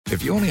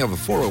If you only have a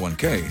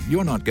 401k,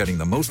 you're not getting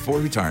the most for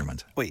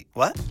retirement. Wait,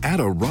 what? Add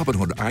a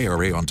Robinhood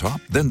IRA on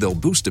top, then they'll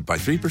boost it by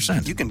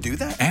 3%. You can do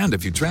that? And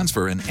if you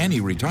transfer in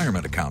any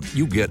retirement account,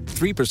 you get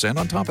 3%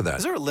 on top of that.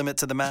 Is there a limit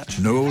to the match?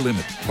 No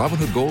limit.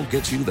 Robinhood Gold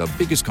gets you the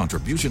biggest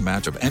contribution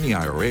match of any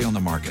IRA on the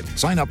market.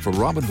 Sign up for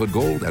Robinhood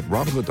Gold at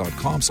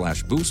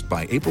Robinhood.com/boost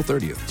by April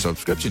 30th.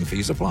 Subscription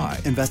fees apply.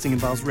 Investing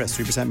involves risk.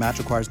 3% match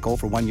requires gold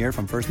for 1 year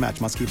from first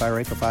match. Must keep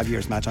IRA for 5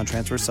 years. Match on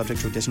transfers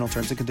subject to additional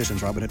terms and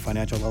conditions. Robinhood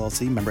Financial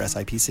LLC, member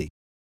SIPC.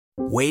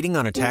 Waiting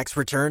on a tax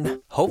return?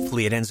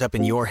 Hopefully it ends up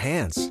in your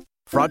hands.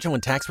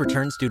 Fraudulent tax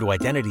returns due to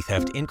identity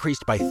theft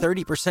increased by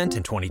 30%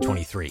 in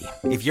 2023.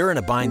 If you're in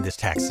a bind this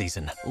tax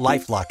season,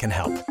 LifeLock can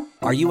help.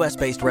 Our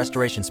U.S.-based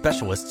restoration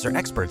specialists are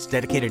experts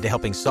dedicated to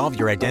helping solve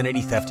your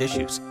identity theft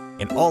issues.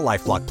 And all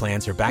LifeLock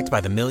plans are backed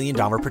by the $1 Million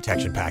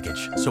Protection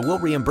Package. So we'll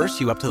reimburse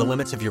you up to the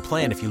limits of your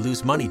plan if you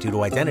lose money due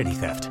to identity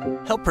theft.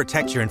 Help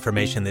protect your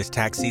information this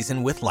tax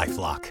season with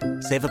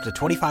LifeLock. Save up to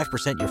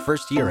 25% your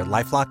first year at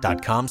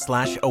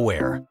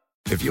LifeLock.com/aware.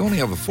 If you only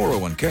have a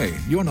 401k,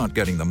 you're not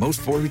getting the most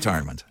for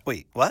retirement.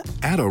 Wait, what?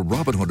 Add a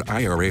Robinhood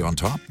IRA on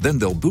top, then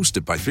they'll boost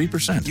it by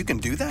 3%. You can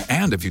do that?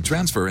 And if you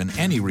transfer in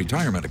any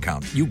retirement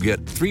account, you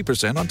get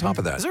 3% on top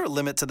of that. Is there a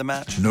limit to the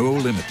match? No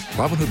limit.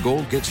 Robinhood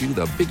Gold gets you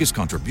the biggest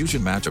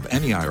contribution match of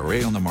any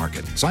IRA on the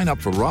market. Sign up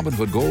for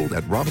Robinhood Gold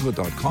at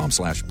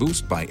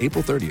Robinhood.com/boost by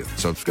April 30th.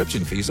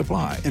 Subscription fees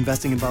apply.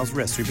 Investing involves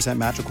risk. 3%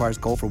 match requires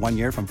gold for 1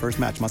 year from first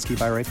match. Must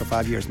keep IRA for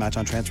 5 years. Match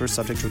on transfers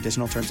subject to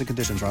additional terms and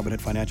conditions.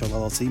 Robinhood Financial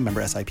LLC,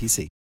 member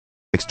SIPC.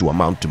 To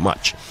amount to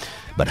much.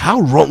 But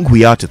how wrong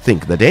we are to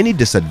think that any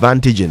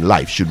disadvantage in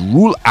life should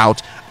rule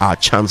out our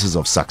chances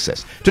of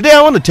success. Today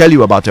I want to tell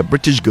you about a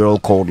British girl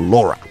called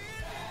Laura.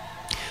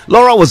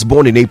 Laura was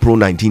born in April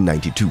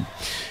 1992.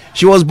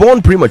 She was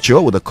born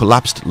premature with a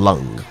collapsed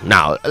lung.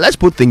 Now, let's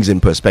put things in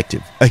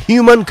perspective. A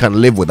human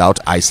can live without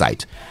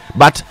eyesight,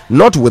 but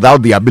not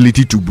without the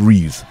ability to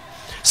breathe.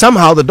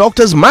 Somehow the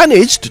doctors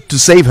managed to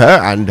save her,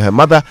 and her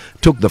mother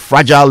took the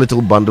fragile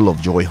little bundle of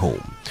joy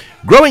home.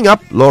 Growing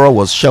up, Laura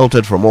was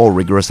sheltered from all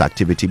rigorous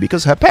activity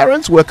because her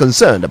parents were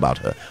concerned about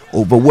her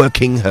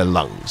overworking her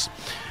lungs.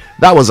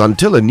 That was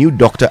until a new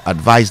doctor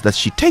advised that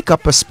she take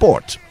up a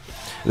sport.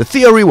 The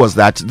theory was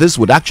that this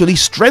would actually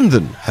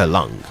strengthen her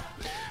lung.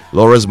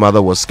 Laura's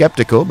mother was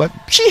skeptical, but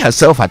she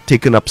herself had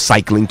taken up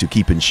cycling to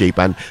keep in shape,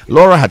 and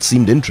Laura had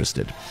seemed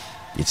interested.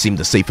 It seemed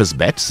the safest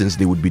bet since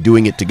they would be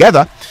doing it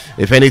together.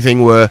 If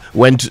anything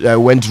went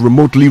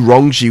remotely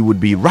wrong, she would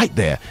be right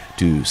there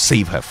to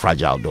save her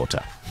fragile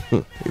daughter.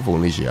 If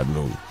only she had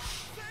known.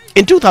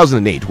 In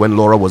 2008, when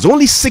Laura was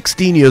only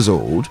 16 years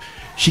old,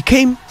 she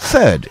came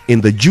third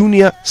in the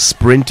junior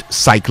sprint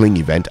cycling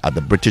event at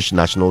the British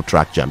National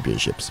Track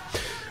Championships.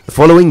 The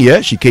following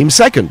year, she came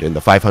second in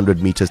the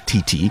 500 meters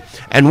TT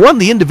and won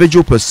the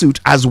individual pursuit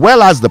as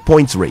well as the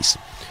points race.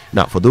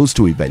 Now, for those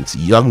two events,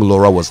 young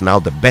Laura was now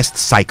the best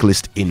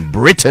cyclist in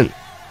Britain.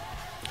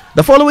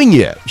 The following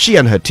year, she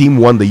and her team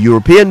won the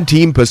European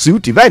team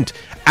pursuit event.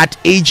 At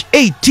age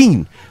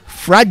 18,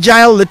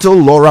 fragile little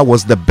Laura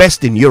was the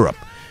best in Europe.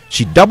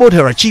 She doubled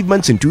her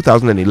achievements in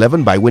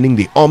 2011 by winning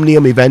the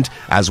Omnium event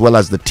as well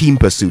as the team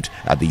pursuit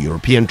at the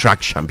European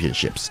Track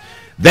Championships.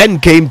 Then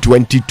came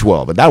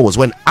 2012, and that was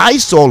when I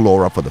saw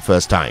Laura for the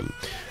first time.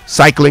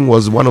 Cycling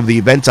was one of the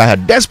events I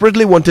had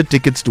desperately wanted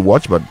tickets to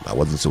watch, but I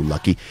wasn't so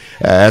lucky.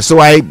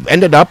 So I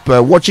ended up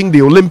watching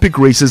the Olympic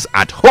races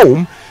at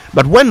home.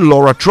 But when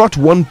Laura Trott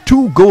won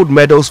 2 gold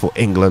medals for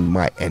England,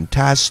 my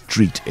entire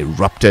street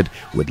erupted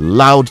with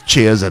loud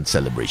cheers and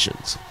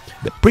celebrations.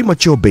 The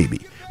premature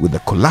baby with a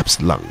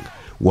collapsed lung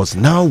was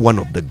now one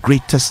of the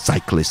greatest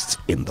cyclists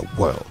in the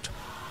world.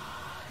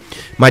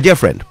 My dear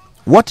friend,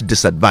 what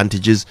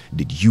disadvantages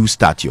did you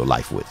start your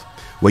life with?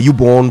 Were you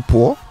born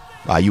poor?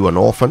 Are you an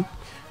orphan?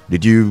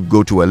 Did you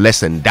go to a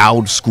less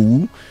endowed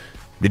school?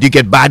 Did you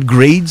get bad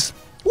grades?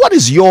 What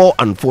is your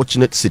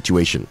unfortunate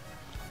situation?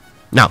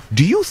 Now,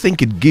 do you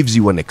think it gives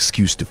you an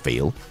excuse to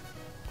fail?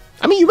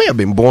 I mean, you may have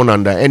been born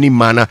under any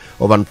manner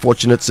of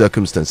unfortunate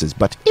circumstances,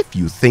 but if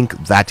you think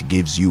that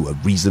gives you a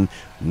reason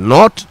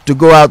not to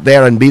go out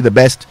there and be the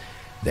best,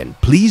 then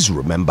please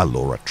remember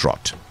Laura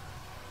Trott.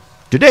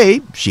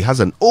 Today, she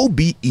has an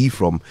OBE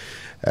from,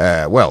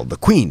 the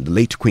Queen, the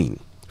late Queen,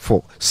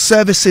 for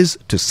services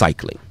to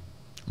cycling.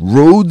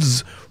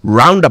 Roads,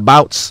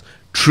 roundabouts,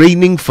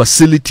 training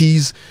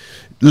facilities,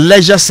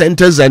 leisure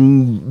centers,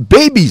 and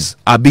babies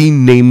are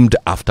being named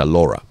after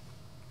Laura.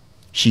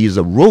 She is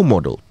a role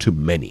model to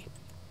many,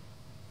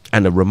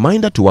 and a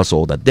reminder to us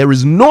all that there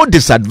is no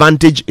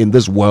disadvantage in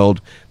this world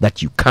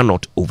that you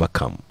cannot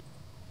overcome.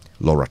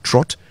 Laura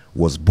Trott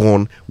was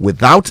born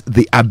without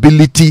the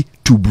ability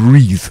to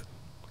breathe.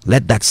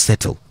 Let that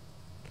settle.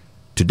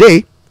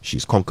 Today,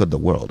 she's conquered the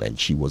world, and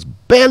she was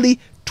barely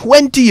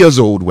 20 years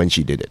old when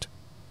she did it.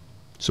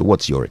 So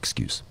what's your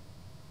excuse?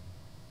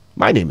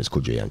 My name is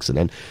Kojo Yankson,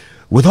 and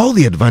with all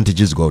the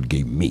advantages God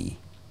gave me,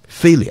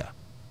 failure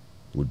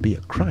would be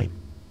a crime.